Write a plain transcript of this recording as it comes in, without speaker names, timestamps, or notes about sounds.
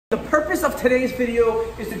The purpose of today's video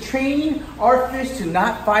is to train our fish to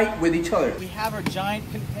not fight with each other. We have our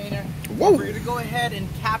giant container. Whoa. We're gonna go ahead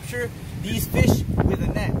and capture these fish with a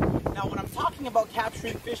net. Now when I'm talking about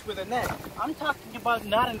capturing fish with a net, I'm talking about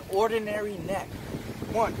not an ordinary net.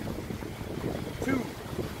 1, 2,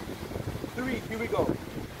 3, here we go.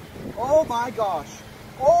 Oh my gosh.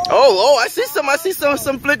 Oh, I see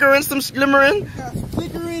some flickering, some glimmering. Yeah,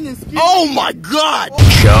 flickering and skimming. Oh my God.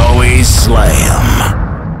 Joey Slam.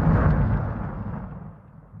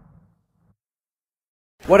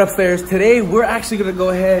 What up, players? Today we're actually gonna go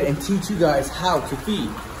ahead and teach you guys how to feed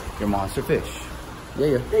your monster fish.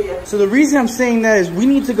 Yeah. So the reason I'm saying that is we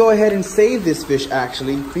need to go ahead and save this fish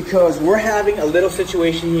actually, because we're having a little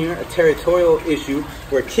situation here, a territorial issue,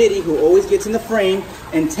 where Kitty, who always gets in the frame,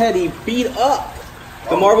 and Teddy beat up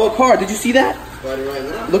the marble car. Did you see that? Right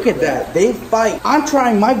now. Look at that. They fight. I'm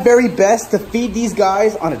trying my very best to feed these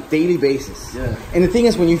guys on a daily basis. Yeah. And the thing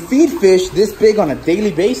is, when you feed fish this big on a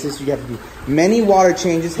daily basis, you have to do many water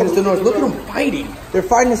changes. Hence the noise. Look at them fighting. They're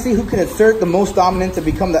fighting to see who can assert the most dominance and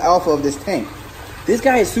become the alpha of this tank. This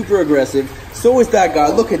guy is super aggressive. So is that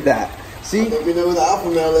guy. Look at that. See? I think we know who the alpha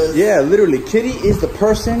male is. Yeah, literally. Kitty is the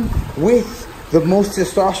person with the most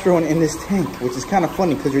testosterone in this tank, which is kind of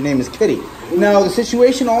funny because your name is Kitty. Now, the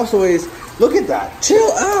situation also is, look at that.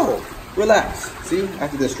 Chill out. Relax. See? I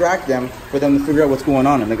have to distract them for them to figure out what's going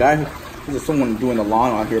on. And the guy, there's someone doing the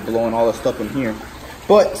lawn out here, blowing all the stuff in here.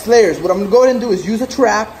 But, Slayers, what I'm going to go ahead and do is use a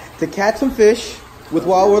trap to catch some fish with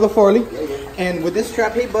Wild World of Farley. And with this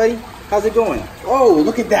trap, hey, buddy, how's it going? Oh,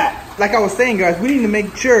 look at that. Like I was saying, guys, we need to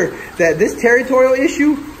make sure that this territorial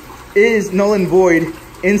issue is null and void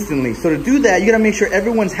instantly. So to do that, you got to make sure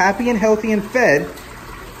everyone's happy and healthy and fed.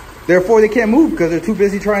 Therefore, they can't move because they're too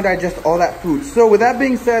busy trying to digest all that food. So with that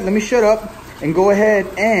being said, let me shut up and go ahead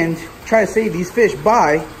and try to save these fish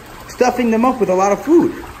by stuffing them up with a lot of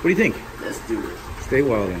food. What do you think? Let's do it. Stay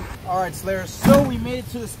wild in. All right, Slayers. So we made it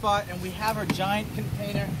to the spot and we have our giant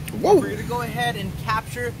container. Whoa. We're gonna go ahead and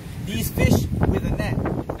capture these fish with a net.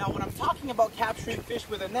 Now, when I'm talking about capturing fish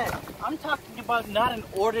with a net, I'm talking about not an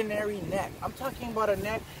ordinary net. I'm talking about a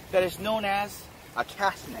net that is known as a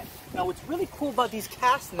cast net. Now, what's really cool about these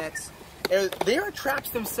cast nets is they are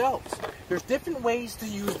traps themselves. There's different ways to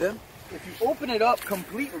use them. If you open it up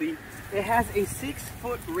completely, it has a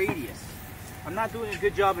 6-foot radius. I'm not doing a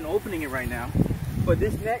good job in opening it right now, but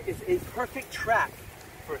this net is a perfect trap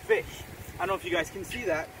for fish. I don't know if you guys can see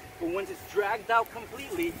that, but once it's dragged out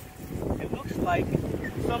completely, it looks like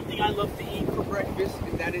something I love to eat for breakfast,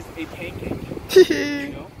 and that is a pancake. You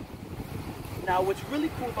know? Now, what's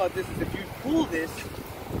really cool about this is if you pull this,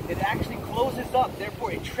 it actually closes up.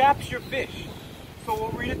 Therefore, it traps your fish. So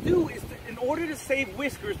what we're gonna do is, in order to save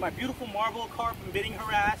Whiskers, my beautiful marble carp, from getting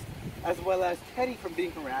harassed, as well as Teddy from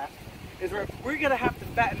being harassed, is we're gonna have to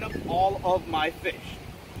fatten up all of my fish.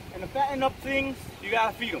 And to fatten up things, you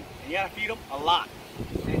gotta feed them. And you gotta feed them a lot.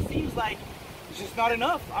 And it seems like it's just not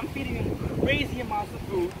enough. I'm feeding them crazy amounts of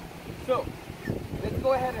food. So let's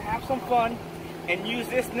go ahead and have some fun and use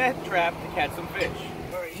this net trap to catch some fish.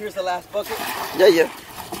 All right, here's the last bucket. Yeah.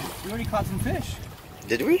 We already caught some fish.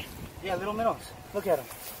 Did we? Yeah, little minnows. Look at them.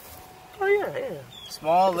 Oh yeah.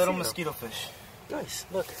 Small little mosquito fish. Nice.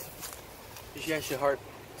 Look. You guys should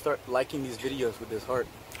start liking these videos with this heart.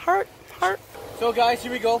 Heart. So guys,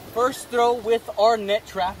 here we go. First throw with our net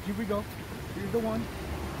trap. Here we go. Here's the 1,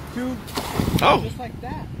 2. Oh. Just like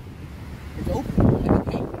that. It's open like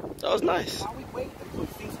a paint. That was nice. Now we wait until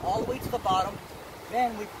it sinks all the way to the bottom.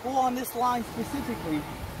 Then we pull on this line specifically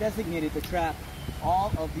designated to trap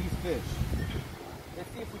all of these fish. Let's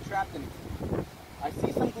see if we trapped anything. I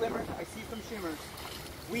see some glimmers. I see some shimmers.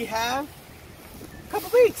 We have a couple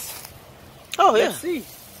baits. Oh yeah. Let's see.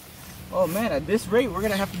 Oh man, at this rate, we're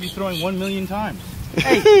gonna have to be throwing 1 million times.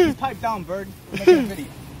 Hey, pipe down, bird. We're making a video.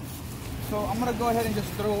 So I'm gonna go ahead and just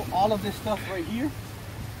throw all of this stuff right here.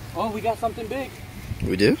 Oh, we got something big.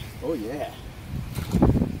 We do? Oh yeah. We're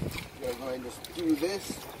gonna go ahead and just do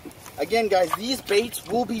this. Again, guys, these baits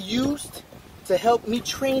will be used to help me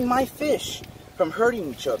train my fish from hurting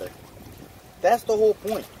each other. That's the whole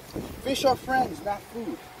point. Fish are friends, not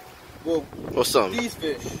food. Well, some. These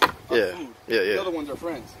fish are food. Yeah. The other ones are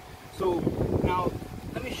friends. So now,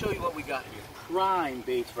 let me show you what we got here. Prime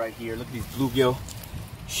baits right here. Look at these bluegill.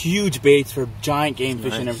 Huge baits for giant game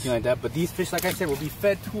fish and everything like that. But these fish, like I said, will be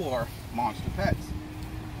fed to our monster pets.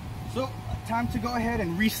 So, time to go ahead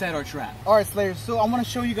and reset our trap. All right, Slayers. So I want to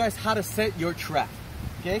show you guys how to set your trap.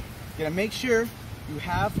 Okay? You gotta make sure you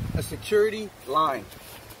have a security line.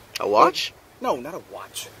 A watch? No, not a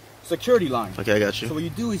watch. Security line. Okay, I got you. So what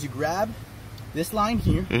you do is you grab this line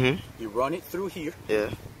here. Mm-hmm. You run it through here. Yeah.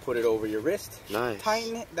 Put put it over your wrist. Nice.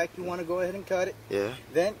 Tighten it like you want to go ahead and cut it. Yeah.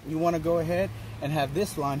 Then you want to go ahead and have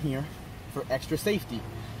this line here for extra safety,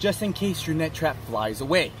 just in case your net trap flies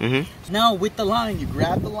away. So now with the line, you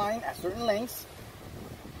grab the line at certain lengths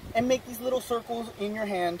and make these little circles in your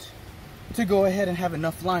hand to go ahead and have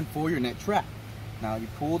enough line for your net trap. Now you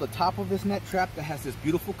pull the top of this net trap that has this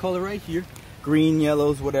beautiful color right here, green,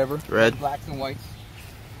 yellows, whatever, red, blacks and whites.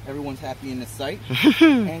 Everyone's happy in this sight.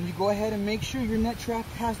 And you go ahead and make sure your net trap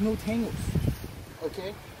has no tangles.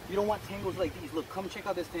 Okay? You don't want tangles like these. Look, come check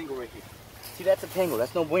out this tangle right here. See, that's a tangle.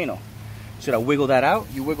 That's no bueno. Should I wiggle that out?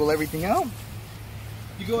 You wiggle everything out.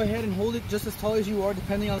 You go ahead and hold it just as tall as you are,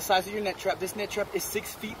 depending on the size of your net trap. This net trap is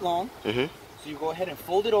 6 feet long. So you go ahead and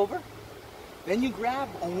fold it over. Then you grab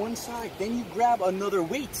on one side. Then you grab another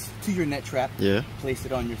weight to your net trap. Yeah. Place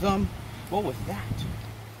it on your thumb. What was that?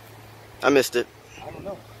 I missed it. I don't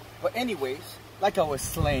know. But anyways, like I was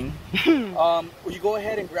saying, you go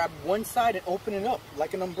ahead and grab one side and open it up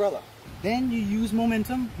like an umbrella. Then you use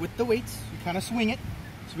momentum with the weights. You kind of swing it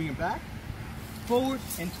back, forward,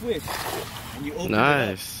 and twist. And you open it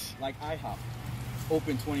up like IHOP.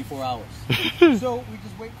 Open 24 hours. So we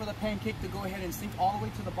just wait for the pancake to go ahead and sink all the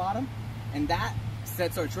way to the bottom, and that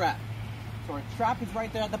sets our trap. So our trap is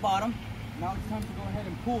right there at the bottom. Now it's time to go ahead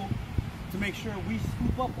and pull to make sure we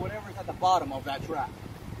scoop up whatever's at the bottom of that trap.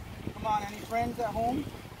 Come on, any friends at home?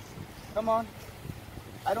 Come on.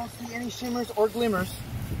 I don't see any shimmers or glimmers.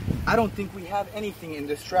 I don't think we have anything in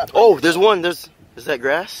this trap. Oh, there's one. Is that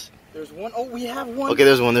grass? There's one. Oh, we have one. Okay,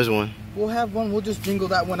 there's one. We'll have one. We'll just jingle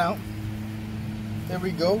that one out. There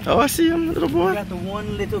we go. Oh, I see him, little boy. We got the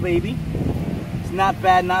one little baby. It's not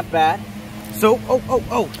bad, not bad. So,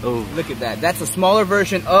 oh, look at that. That's a smaller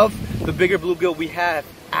version of the bigger bluegill we have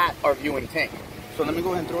at our viewing tank. So let me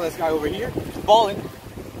go ahead and throw this guy over here. Balling.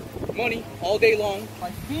 Money all day long.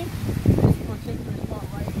 I think this particular spot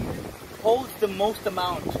right here holds the most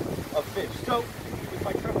amount of fish. So if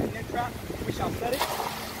I trap the net trap, we shall set it.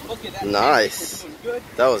 Look at that. Nice. Good.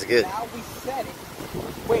 That was good. Now we set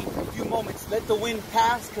it. Wait a few moments. Let the wind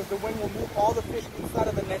pass, because the wind will move all the fish inside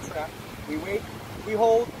of the net trap. We wait. We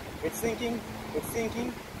hold. It's sinking. It's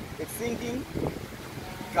sinking. It's sinking.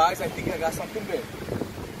 Guys, I think I got something big.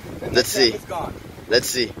 Let's see. It's gone. Let's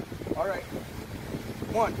see. All right.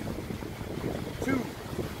 1, 2,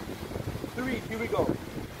 3. Here we go.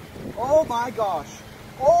 Oh my gosh.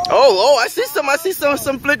 Oh, I see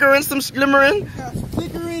some flickering, some glimmering.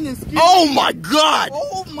 Flickering and skimmering. Oh my God.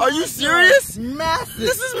 Oh my Are you serious? God. Massive.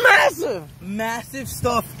 This is massive. Massive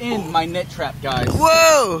stuff in my net trap, guys.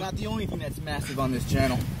 Whoa. Not the only thing that's massive on this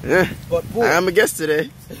channel. Yeah. But boy. I'm a guest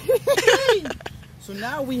today. So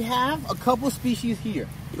now we have a couple species here.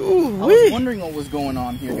 Ooh, I was wondering what was going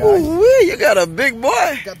on here, guys. Ooh, you got a big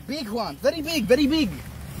boy. Got big one. Very big, very big.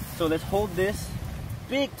 So let's hold this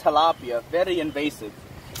big tilapia, very invasive.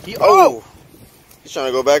 He's trying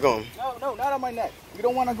to go back on. No, not on my net. We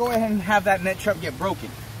don't want to go ahead and have that net trap get broken.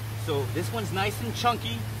 So this one's nice and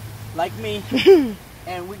chunky, like me.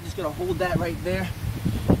 And we're just going to hold that right there.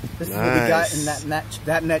 This is what we got in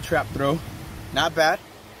that net trap throw. Not bad.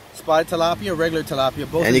 Spotted tilapia, regular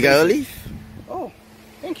tilapia. Both. And you got a leaf? Oh,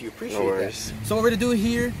 thank you. Appreciate No worries. that. So what we're going to do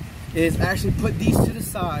here is actually put these to the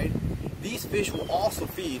side. These fish will also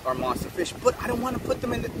feed our monster fish, but I don't want to put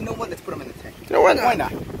them in the, you know what, let's put them in the tank. No, why not? Why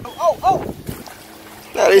not? Oh!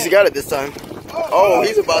 At least you got it this time. Oh,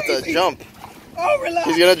 he's about to jump. Oh, relax.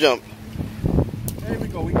 He's gonna jump. There we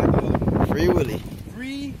go, we got the other one. Free Willy.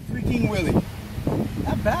 Free freaking Willy.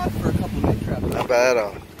 Not bad for a couple of net traps. Not bad at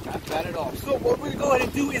all. Not bad at all. So what we're going to go ahead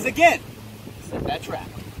and do is, again, set that trap.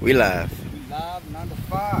 We live. We live 9 to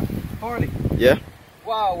 5. Party. Yeah?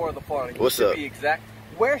 Wow, we're the party. What's up? To be exact.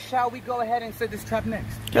 Where shall we go ahead and set this trap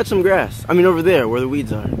next? Catch some grass. I mean, over there, where the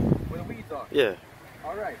weeds are. Where the weeds are? Yeah.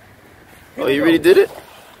 All right. Oh, you really did it?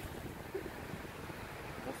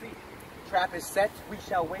 We'll see. Trap is set. We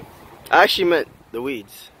shall wait. I actually meant the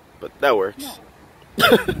weeds, but that works. No.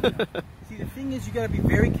 See, the thing is, you got to be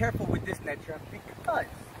very careful with this net trap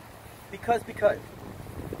because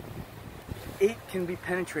it can be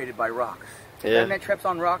penetrated by rocks. If that net trap's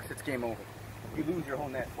on rocks, it's game over. You lose your whole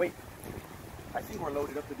net. Wait. I think we're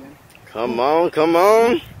loaded up again. Come on, come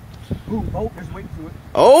on. Ooh, oh, there's weight to it.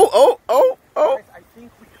 Oh. Guys, I think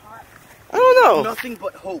we caught I don't know. nothing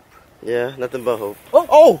but hope. Yeah, nothing but hope.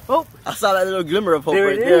 Oh! I saw that little glimmer of hope There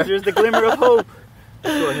right it is. there. There's the glimmer of hope.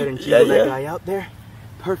 Let's go ahead and jiggle that guy out there.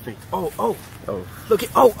 Perfect. Oh. Look at,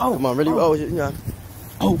 oh. Come on, really? Oh, yeah.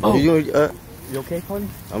 Oh. You okay, Tony?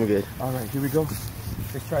 I'm good. All right, here we go.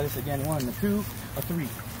 Let's try this again. 1, a 2, a 3.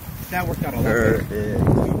 That worked out a lot.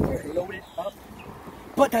 Perfect. Load it up.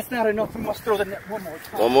 But that's not enough. We must throw the net one more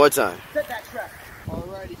time. One more time. Set that trap.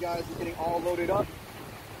 Alrighty guys, we're getting all loaded up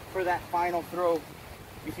for that final throw.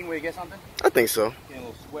 You think we get something? I think so. Getting a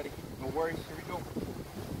little sweaty. No worries, here we go.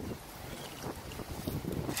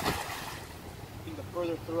 I think the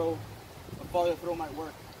farther throw might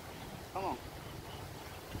work. Come on.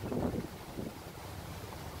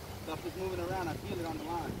 Stuff is moving around, I feel it on the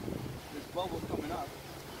line. There's bubbles coming up.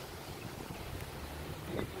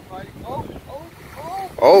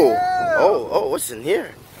 Oh, what's in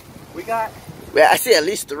here? We got... Yeah, I see at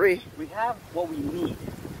least 3. We have what we need.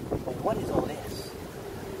 But what is all this?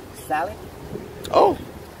 Salad? Oh.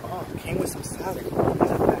 Oh, it came with some salad.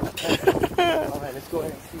 Alright, let's go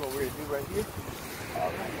ahead and see what we're going to do right here.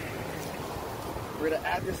 Alright. We're going to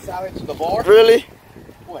add this salad to the bar. Really?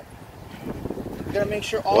 What? We're going to make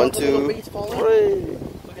sure all the little baits fall in.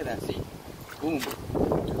 Look at that, see? Boom.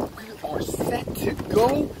 We are set to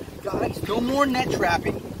go. Guys, no more net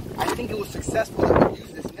trapping. I think it was successful that we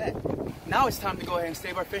used this net. Now it's time to go ahead and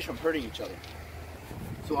save our fish from hurting each other.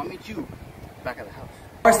 So I'll meet you back at the house.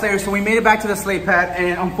 Alright Slayers, so we made it back to the sleigh pad,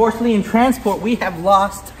 and unfortunately in transport we have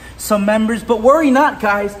lost some members, but worry not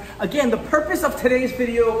guys. Again, the purpose of today's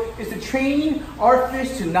video is to train our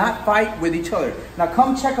fish to not fight with each other. Now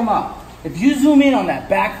come check them out. If you zoom in on that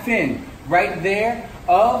back fin right there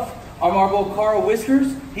of our marble Carl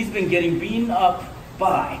Whiskers, he's been getting beaten up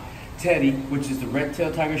by Teddy, which is the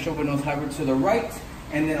red-tailed tiger shovel-nosed hybrid to the right.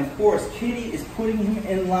 And then of course, Kitty is putting him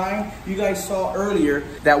in line. You guys saw earlier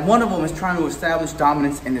that one of them is trying to establish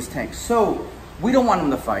dominance in this tank. So we don't want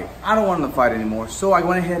him to fight. I don't want him to fight anymore. So I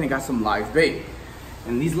went ahead and got some live bait.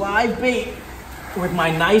 And these live bait with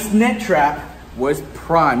my nice net trap was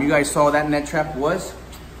prime. You guys saw that net trap was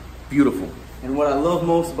beautiful. And what I love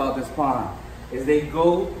most about this pond is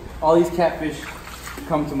all these catfish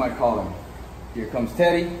come to my calling. Here comes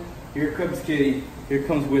Teddy, here comes Kitty, here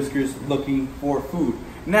comes Whiskers looking for food.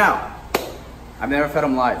 Now, I've never fed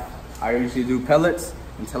them live. I usually do pellets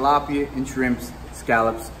and tilapia and shrimps,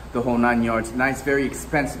 scallops, the whole 9 yards. Nice, very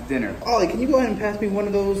expensive dinner. Ollie, can you go ahead and pass me one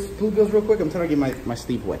of those bluegills real quick? I'm trying to get my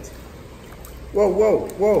sleeve wet. Whoa, whoa,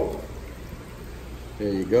 whoa.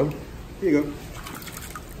 There you go. Here you go.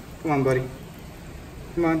 Come on, buddy.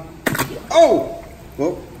 Come on. Oh!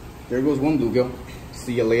 Well, there goes one bluegill.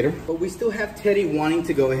 See you later. But we still have Teddy wanting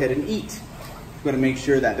to go ahead and eat. We're gonna make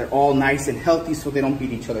sure that they're all nice and healthy so they don't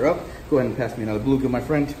beat each other up. Go ahead and pass me another bluegill, my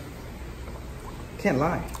friend. Can't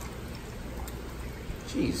lie.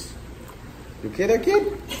 Jeez. You okay there,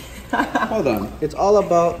 kid? Hold on. It's all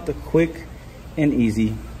about the quick and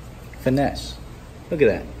easy finesse. Look at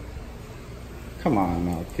that. Come on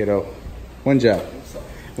now, kiddo. One job.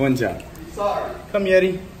 One job. Sorry. Come,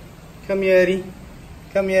 Yeti. Come, Yeti.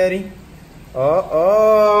 Come, Yeti.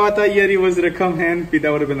 Oh, I thought Yeti was gonna come hand feed.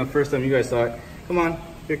 That would have been the first time you guys saw it. Come on,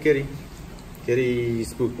 here, Kitty. Kitty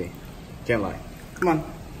spooked me. Can't lie. Come on.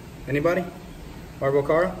 Anybody? Marble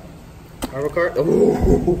Cara? Marble Cara?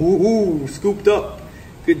 Oh, scooped up.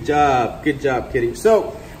 Good job, Kitty.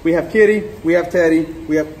 So we have Kitty, we have Teddy,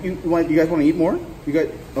 we have. You guys want to eat more? You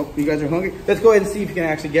guys are hungry. Let's go ahead and see if you can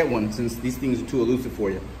actually get one, since these things are too elusive for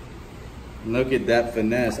you. Look at that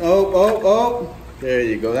finesse. Oh. There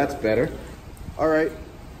you go. That's better. All right.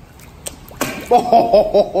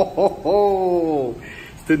 Oh,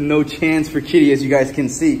 stood no chance for Kitty, as you guys can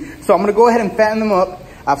see. So I'm gonna go ahead and fatten them up.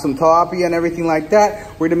 I have some tilapia and everything like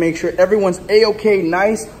that. We're gonna make sure everyone's a-okay,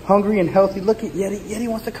 nice, hungry, and healthy. Look at Yeti. Yeti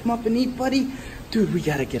wants to come up and eat, buddy. Dude, we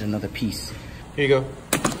gotta get another piece. Here you go.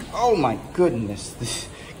 Oh my goodness, this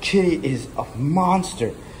Kitty is a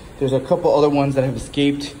monster. There's a couple other ones that have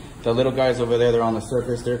escaped. The little guys over there, they're on the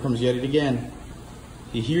surface. There comes Yeti again.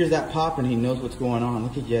 He hears that pop and he knows what's going on.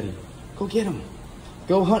 Look at Yeti. Go get him.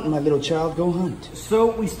 Go hunting, my little child. Go hunt.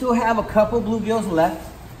 So we still have a couple bluegills left.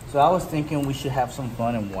 So I was thinking we should have some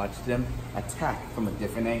fun and watch them attack from a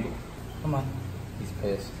different angle. Come on. He's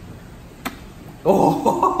pissed.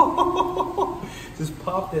 Oh! Just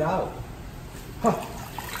popped it out. Huh.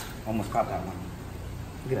 Almost caught that one.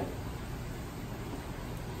 Look at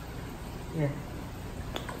that. Here.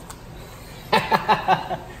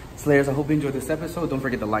 Slayers, I hope you enjoyed this episode. Don't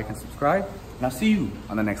forget to like and subscribe. And I'll see you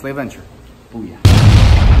on the next Slay Adventure. Booyah.